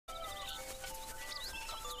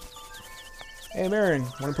Hey, Marin,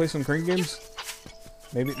 wanna play some Crane games?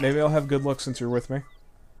 Maybe I'll have good luck since you're with me.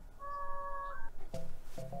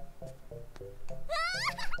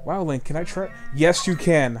 Wow, Link, can I try? Yes, you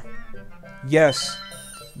can. Yes.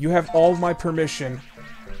 You have all my permission.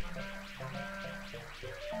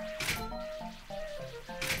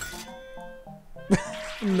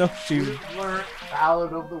 No, she... Learn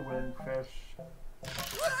Ballad of the Windfish.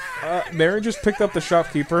 Marin just picked up the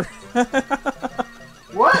shopkeeper.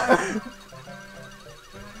 What?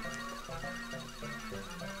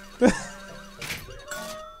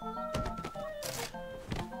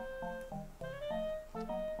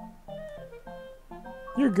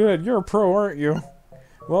 You're good. You're a pro, aren't you?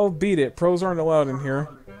 Well, beat it. Pros aren't allowed in here.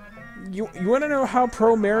 You want to know how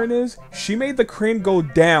pro Marin is? She made the crane go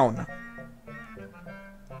down.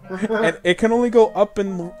 And it can only go up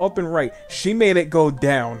and right. She made it go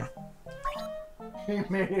down. He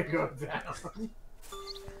made it go down.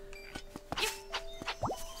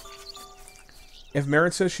 If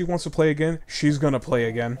Marin says she wants to play again, she's gonna play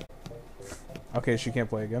again. Okay, she can't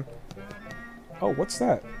play again. Oh, what's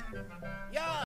that?